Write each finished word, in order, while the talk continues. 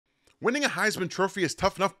Winning a Heisman Trophy is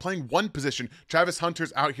tough enough playing one position. Travis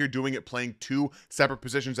Hunter's out here doing it, playing two separate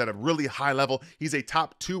positions at a really high level. He's a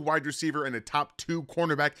top 2 wide receiver and a top 2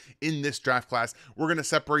 cornerback in this draft class. We're going to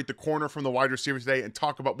separate the corner from the wide receiver today and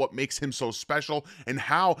talk about what makes him so special and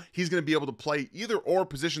how he's going to be able to play either or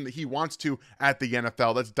position that he wants to at the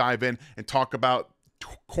NFL. Let's dive in and talk about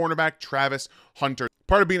cornerback Travis Hunter.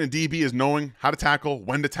 Part of being a DB is knowing how to tackle,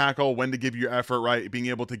 when to give your effort, right? Being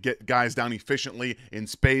able to get guys down efficiently in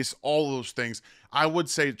space, all those things. I would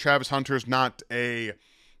say Travis Hunter is not a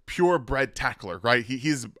purebred tackler, right?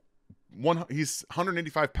 He's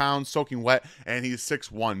 185 pounds, soaking wet, and he's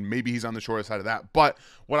 6'1". Maybe he's on the shorter side of that. But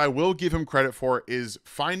what I will give him credit for is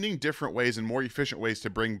finding different ways and more efficient ways to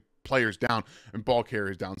bring players down and ball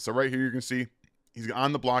carriers down. So right here you can see he's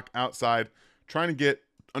on the block outside, trying to get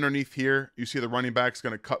underneath here. You see the running back's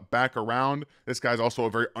going to cut back around. This guy's also a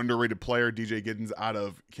very underrated player, DJ Giddens out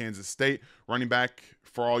of Kansas State. Running back,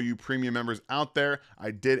 for all you premium members out there,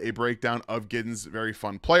 I did a breakdown of Giddens, very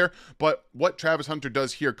fun player. But what Travis Hunter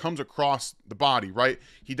does here comes across the body, right?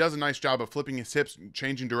 He does a nice job of flipping his hips,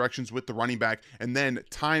 changing directions with the running back, and then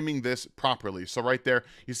timing this properly. So right there,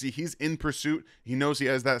 you see he's in pursuit. He knows he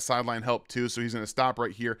has that sideline help too, so he's going to stop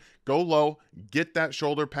right here, go low, get that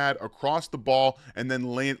shoulder pad across the ball, and then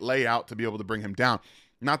lay out to be able to bring him down.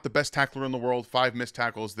 Not the best tackler in the world, 5 missed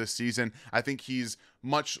tackles this season. I think he's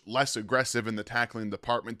much less aggressive in the tackling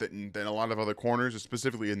department than a lot of other corners,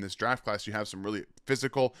 specifically in this draft class. You have some really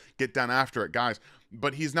physical, get down after it guys,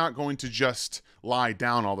 but he's not going to just lie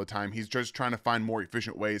down all the time. He's just trying to find more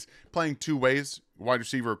efficient ways, playing 2 ways, wide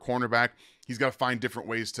receiver, cornerback. He's got to find different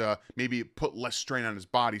ways to maybe put less strain on his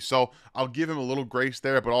body. So I'll give him a little grace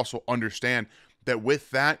there, but also understand that with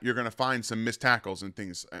that, you're going to find some missed tackles and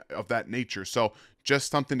things of that nature. So just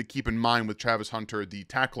something to keep in mind with Travis Hunter, the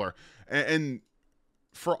tackler. And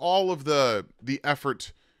for all of the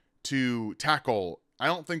effort to tackle, I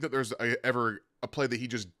don't think that there's ever a play that he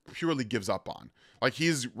just purely gives up on. Like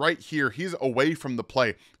he's right here, he's away from the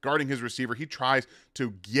play, guarding his receiver. He tries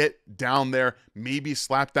to get down there, maybe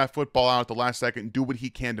slap that football out at the last second, do what he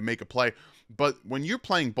can to make a play. But when you're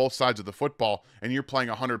playing both sides of the football and you're playing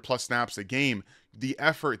 100+ snaps a game, the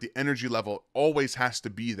effort, the energy level always has to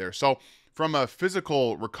be there. So from a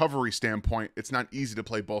physical recovery standpoint, it's not easy to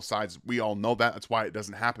play both sides. We all know that. That's why it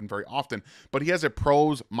doesn't happen very often. But he has a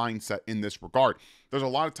pros mindset in this regard. There's a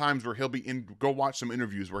lot of times where he'll be go watch some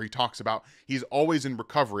interviews where he talks about he's always in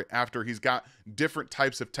recovery after he's got different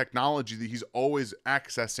types of technology that he's always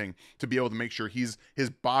accessing to be able to make sure his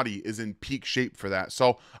body is in peak shape for that.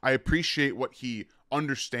 So I appreciate what he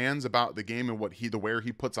understands about the game and what the wear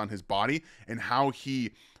he puts on his body and how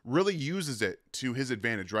he really uses it to his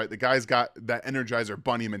advantage, right? The guy's got that Energizer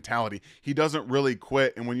Bunny mentality. He doesn't really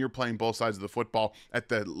quit. And when you're playing both sides of the football at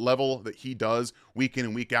the level that he does week in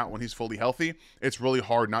and week out when he's fully healthy, it's really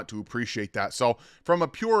hard not to appreciate that. So from a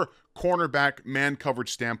pure cornerback man coverage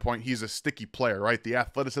standpoint, he's a sticky player, right? The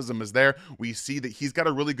athleticism is there. We see that he's got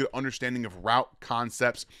a really good understanding of route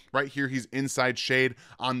concepts. Right here, he's inside shade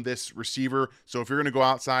on this receiver. So if you're going to go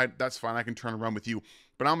outside, that's fine. I can turn around with you.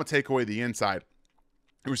 But I'm going to take away the inside.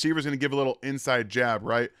 The receiver's going to give a little inside jab,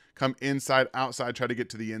 right? Come inside, outside, try to get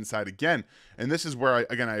to the inside again. And this is where,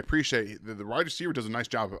 I appreciate the wide receiver does a nice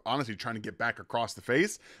job of honestly trying to get back across the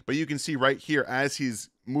face. But you can see right here, as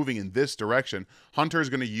he's moving in this direction, Hunter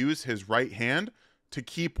is going to use his right hand to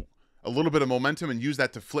keep a little bit of momentum and use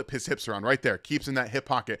that to flip his hips around right there. Keeps in that hip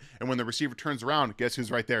pocket. And when the receiver turns around, guess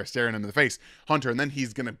who's right there staring him in the face? Hunter. And then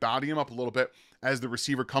he's going to body him up a little bit as the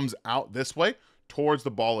receiver comes out this way towards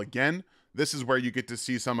the ball again. This is where you get to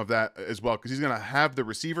see some of that as well, because he's going to have the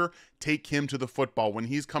receiver take him to the football. When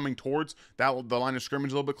he's coming towards the line of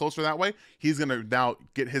scrimmage a little bit closer that way, he's going to now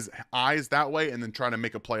get his eyes that way and then try to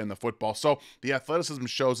make a play on the football. So the athleticism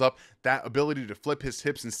shows up. That ability to flip his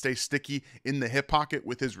hips and stay sticky in the hip pocket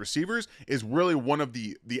with his receivers is really one of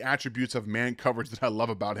the attributes of man coverage that I love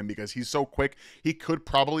about him, because he's so quick. He could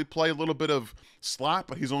probably play a little bit of slot,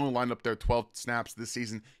 but he's only lined up there 12 snaps this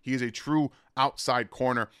season. He is a true outside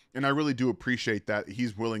corner, and I really do appreciate that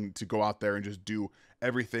he's willing to go out there and just do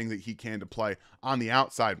everything that he can to play on the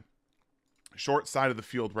outside. Short side of the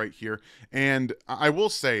field right here. And I will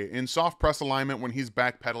say, in soft press alignment, when he's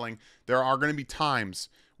backpedaling, there are going to be times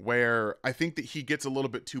where I think that he gets a little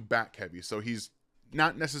bit too back heavy. So he's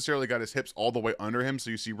not necessarily got his hips all the way under him. So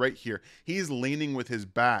you see right here, he's leaning with his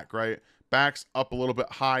back, right? Back's up a little bit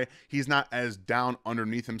high. He's not as down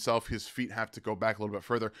underneath himself. His feet have to go back a little bit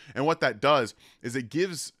further. And what that does is it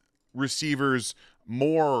gives receivers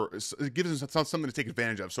it gives them something to take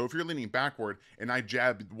advantage of. So if you're leaning backward and I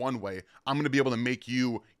jab one way, I'm going to be able to make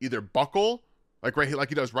you either buckle like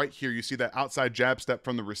he does right here. You see that outside jab step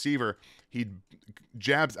from the receiver. He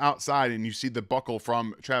jabs outside, and you see the buckle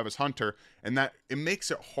from Travis Hunter, and that it makes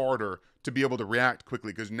it harder to be able to react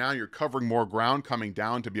quickly because now you're covering more ground coming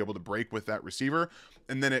down to be able to break with that receiver.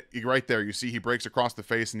 And then right there, you see he breaks across the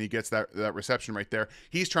face and he gets that reception right there.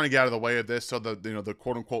 He's trying to get out of the way of this, so the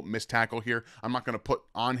quote unquote missed tackle here, I'm not going to put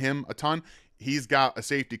on him a ton. He's got a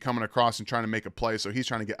safety coming across and trying to make a play, so he's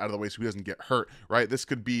trying to get out of the way so he doesn't get hurt, right? This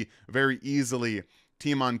could be very easily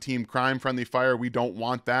team-on-team crime, friendly fire. We don't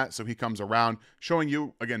want that, so he comes around, showing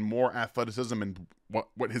you, again, more athleticism and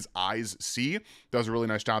what his eyes see. Does a really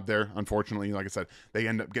nice job there. Unfortunately, like I said, they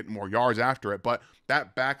end up getting more yards after it, but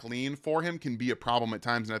that back lean for him can be a problem at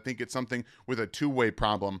times, and I think it's something with a two-way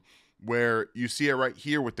problem where you see it right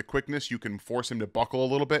here with the quickness. You can force him to buckle a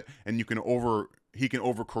little bit, and he can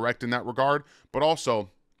overcorrect in that regard, but also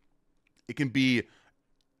it can be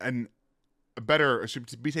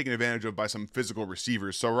should be taken advantage of by some physical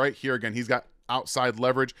receivers. So right here, again, he's got outside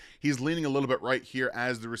leverage. He's leaning a little bit right here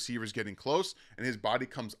as the receiver's getting close, and his body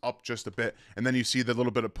comes up just a bit. And then you see the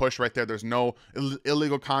little bit of push right there. There's no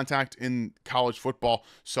illegal contact in college football,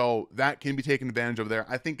 so that can be taken advantage of there.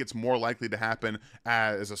 I think it's more likely to happen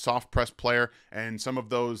as a soft press player and some of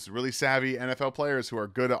those really savvy NFL players who are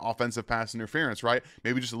good at offensive pass interference, right?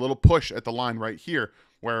 Maybe just a little push at the line right here,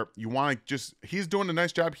 where you want to he's doing a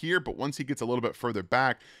nice job here, but once he gets a little bit further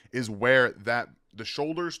back is where the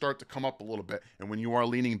shoulders start to come up a little bit. And when you are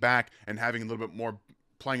leaning back and having a little bit more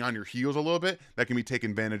playing on your heels a little bit, that can be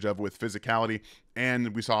taken advantage of with physicality.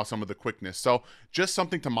 And we saw some of the quickness. So just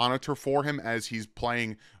something to monitor for him as he's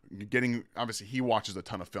playing, obviously he watches a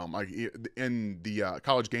ton of film. Like in the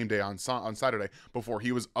college game day on Saturday, before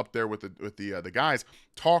he was up there with the guys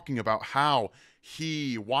talking about how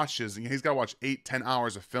he watches, he's got to watch 8-10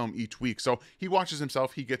 hours of film each week. So he watches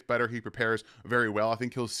himself, he gets better, he prepares very well. I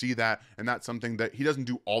think he'll see that, and that's something that he doesn't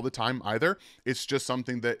do all the time either. It's just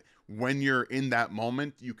something that when you're in that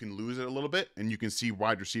moment, you can lose it a little bit, and you can see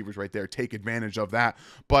wide receivers right there take advantage of that.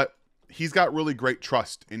 But he's got really great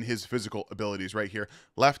trust in his physical abilities right here.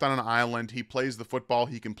 Left on an island, he plays the football,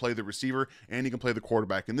 he can play the receiver, and he can play the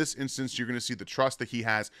quarterback. In this instance, you're going to see the trust that he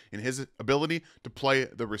has in his ability to play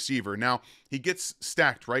the receiver. Now, he gets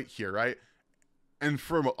stacked right here, right? And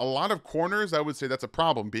for a lot of corners, I would say that's a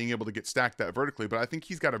problem, being able to get stacked that vertically. But I think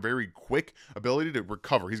he's got a very quick ability to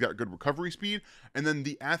recover. He's got good recovery speed, and then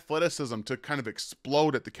the athleticism to kind of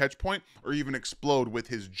explode at the catch point, or even explode with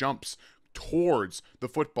his jumps towards the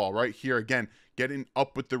football right here. Again, getting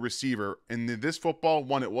up with the receiver. And this football,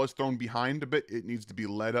 when it was thrown behind a bit, it needs to be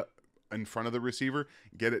led up in front of the receiver,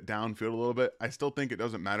 get it downfield a little bit. I still think it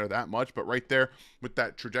doesn't matter that much, but right there with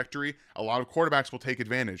that trajectory, a lot of quarterbacks will take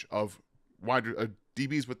advantage of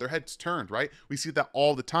DBs with their heads turned, right? We see that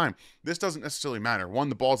all the time. This doesn't necessarily matter. One,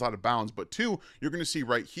 the ball's out of bounds, but two, you're going to see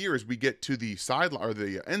right here as we get to the sideline or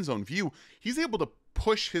the end zone view, he's able to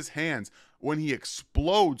push his hands when he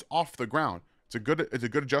explodes off the ground. It's a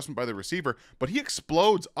good adjustment by the receiver, but he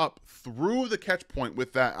explodes up through the catch point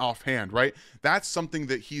with that offhand, right? That's something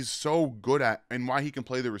that he's so good at, and why he can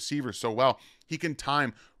play the receiver so well. He can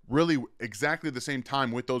time really exactly the same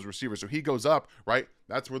time with those receivers. So he goes up, right?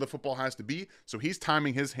 That's where the football has to be. So he's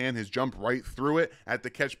timing his jump right through it at the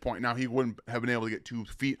catch point. Now, he wouldn't have been able to get 2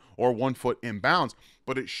 feet or 1 foot in bounds,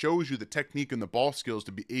 but it shows you the technique and the ball skills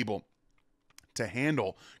to be able to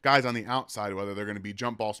handle guys on the outside, whether they're going to be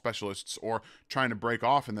jump ball specialists or trying to break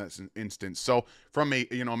off in that instance. So from a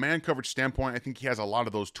man coverage standpoint, I think he has a lot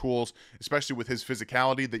of those tools, especially with his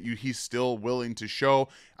physicality that he's still willing to show.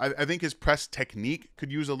 I think his press technique could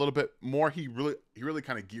use a little bit more. He really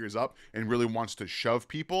kind of gears up and really wants to shove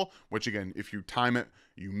people, which again, if you time it,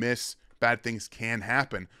 you miss, bad things can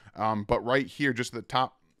happen. But right here, just at the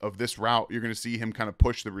top of this route, you're going to see him kind of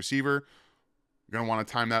push the receiver. You're going to want to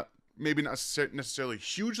time that maybe not necessarily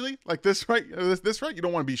hugely like this, right? This right. You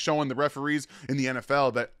don't want to be showing the referees in the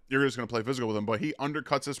NFL that you're just going to play physical with him, but he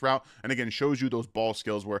undercuts this route and again shows you those ball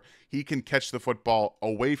skills where he can catch the football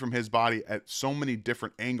away from his body at so many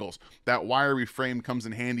different angles. That wiry frame comes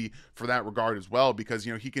in handy for that regard as well, because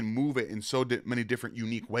he can move it in so many different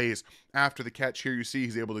unique ways. After the catch here, you see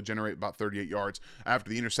he's able to generate about 38 yards after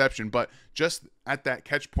the interception, but just at that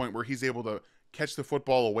catch point where he's able to catch the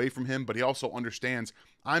football away from him, but he also understands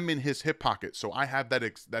I'm in his hip pocket, so I have that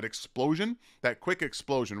explosion, that quick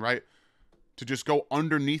explosion, right, to just go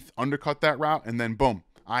underneath, undercut that route, and then boom,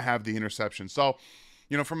 I have the interception. So,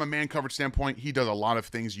 from a man coverage standpoint, he does a lot of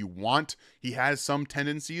things you want. He has some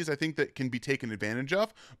tendencies, I think, that can be taken advantage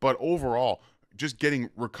of, but overall, just getting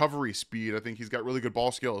recovery speed, I think he's got really good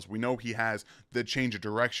ball skills. We know he has the change of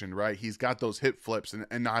direction, right? He's got those hip flips,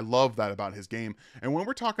 and I love that about his game. And when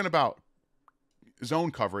we're talking about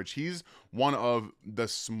zone coverage, he's one of the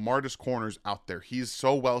smartest corners out there. He's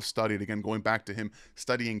so well studied. Again, going back to him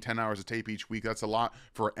studying 10 hours of tape each week, that's a lot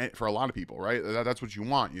for a lot of people, right? That's what you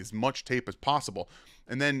want, as much tape as possible.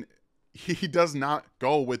 And then he does not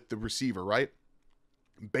go with the receiver, right?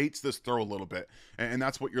 Baits this throw a little bit, and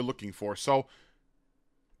that's what you're looking for. So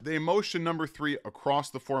the motion number 3 across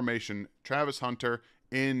the formation, Travis Hunter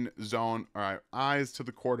in zone. All right, eyes to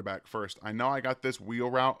the quarterback first. I know I got this wheel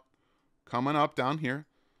route coming up down here.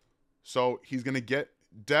 So he's going to get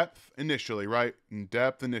depth initially, right?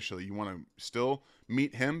 Depth initially. You want to still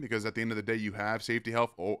meet him because at the end of the day, you have safety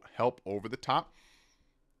help over the top.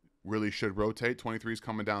 Really should rotate. 23 is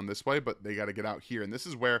coming down this way, but they got to get out here. And this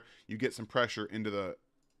is where you get some pressure into the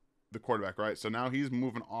quarterback, right? So now he's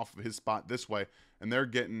moving off of his spot this way, and they're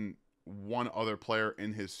getting one other player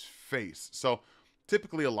in his face. So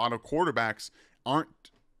typically a lot of quarterbacks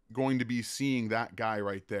aren't going to be seeing that guy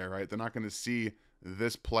right there, right? They're not going to see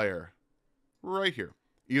this player right here,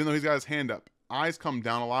 even though he's got his hand up. Eyes come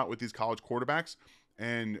down a lot with these college quarterbacks,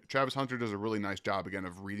 and Travis Hunter does a really nice job, again,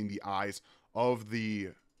 of reading the eyes of the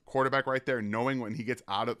quarterback right there, knowing when he gets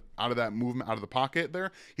out of that movement, out of the pocket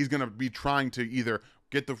there, he's going to be trying to either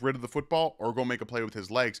get rid of the football or go make a play with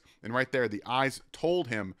his legs. And right there, the eyes told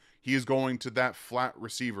him he is going to that flat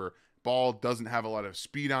receiver. Ball doesn't have a lot of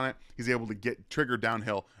speed on it. He's able to get triggered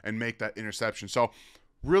downhill and make that interception. So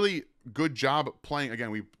really good job playing.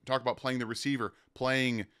 Again, we talk about playing the receiver,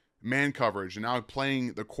 playing man coverage, and now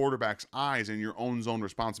playing the quarterback's eyes in your own zone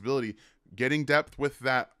responsibility, getting depth with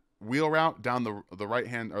that wheel route down the right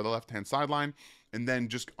hand or the left hand sideline, and then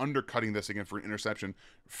just undercutting this again for an interception.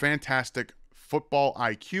 Fantastic football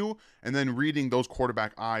IQ, and then reading those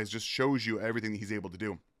quarterback eyes just shows you everything that he's able to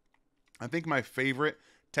do. I think my favorite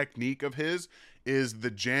technique of his is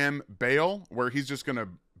the jam bail, where he's just going to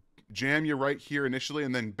jam you right here initially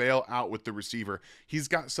and then bail out with the receiver. He's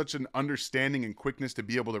got such an understanding and quickness to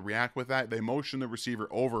be able to react with that. They motion the receiver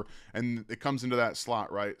over and it comes into that slot,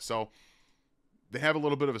 right? So they have a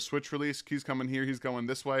little bit of a switch release. He's coming here, he's going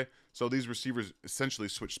this way. So these receivers essentially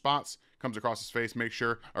switch spots, comes across his face, make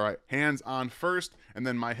sure, all right, hands on first, and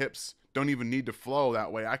then my hips don't even need to flow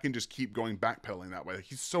that way. I can just keep going backpedaling that way.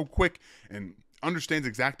 He's so quick and understands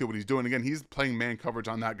exactly what he's doing. Again, he's playing man coverage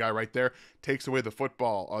on that guy right there, takes away the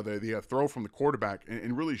football or the throw from the quarterback,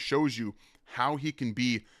 and really shows you how he can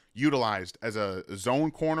be utilized as a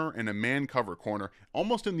zone corner and a man cover corner,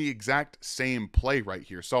 almost in the exact same play right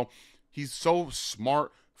here. So he's so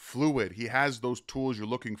smart, fluid. He has those tools you're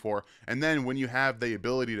looking for. And then when you have the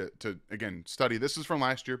ability to again, study, this is from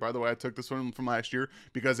last year. By the way, I took this one from last year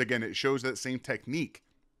because, again, it shows that same technique.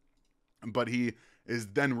 But he is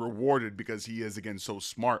then rewarded because he is, again, so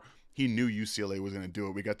smart. He knew UCLA was going to do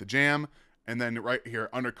it. We got the jam, and then right here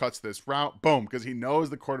undercuts this route. Boom, because he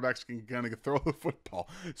knows the quarterbacks can kind of throw the football.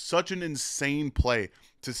 Such an insane play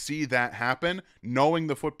to see that happen, knowing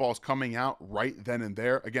the football's coming out right then and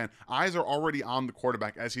there. Again, eyes are already on the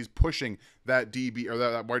quarterback as he's pushing that DB or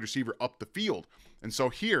that wide receiver up the field. And so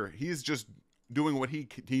here, he's just doing what he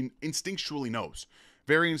instinctually knows.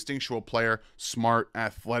 Very instinctual player, smart,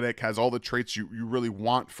 athletic, has all the traits you really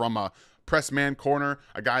want from a press man corner,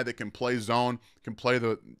 a guy that can play zone, can play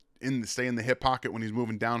stay in the hip pocket when he's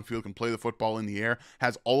moving downfield, can play the football in the air,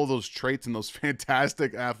 has all of those traits and those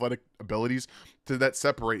fantastic athletic abilities that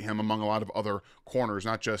separate him among a lot of other corners,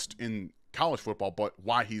 not just in college football, but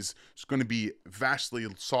why he's going to be vastly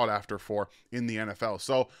sought after for in the NFL.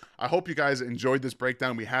 So I hope you guys enjoyed this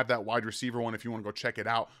breakdown. We have that wide receiver one if you want to go check it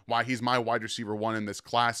out, why he's my wide receiver one in this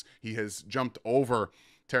class. He has jumped over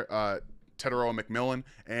Teteroa McMillan,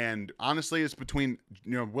 and honestly, it's between,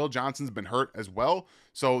 Will Johnson's been hurt as well,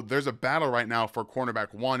 so there's a battle right now for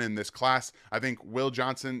cornerback one in this class. I think Will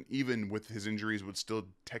Johnson, even with his injuries, would still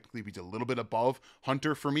technically be a little bit above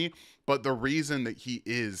Hunter for me, but the reason that he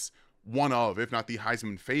is one of, if not the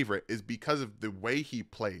Heisman favorite, is because of the way he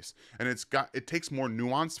plays. And it takes more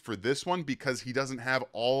nuance for this one because he doesn't have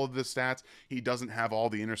all of the stats. He doesn't have all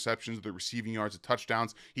the interceptions, the receiving yards, the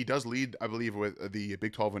touchdowns. He does lead, I believe, with the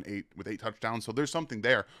Big 12 with 8 touchdowns. So there's something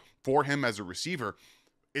there for him as a receiver.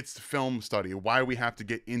 It's the film study, why we have to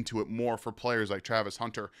get into it more for players like Travis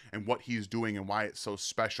Hunter and what he's doing and why it's so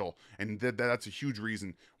special. And that's a huge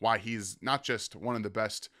reason why he's not just one of the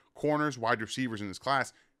best corners, wide receivers in this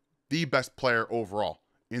class, the best player overall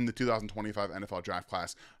in the 2025 NFL draft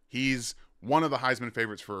class. He's one of the Heisman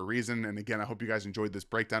favorites for a reason. And again, I hope you guys enjoyed this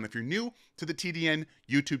breakdown. If you're new to the TDN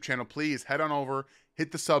YouTube channel, please head on over,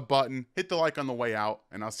 hit the sub button, hit the like on the way out,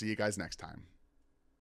 and I'll see you guys next time.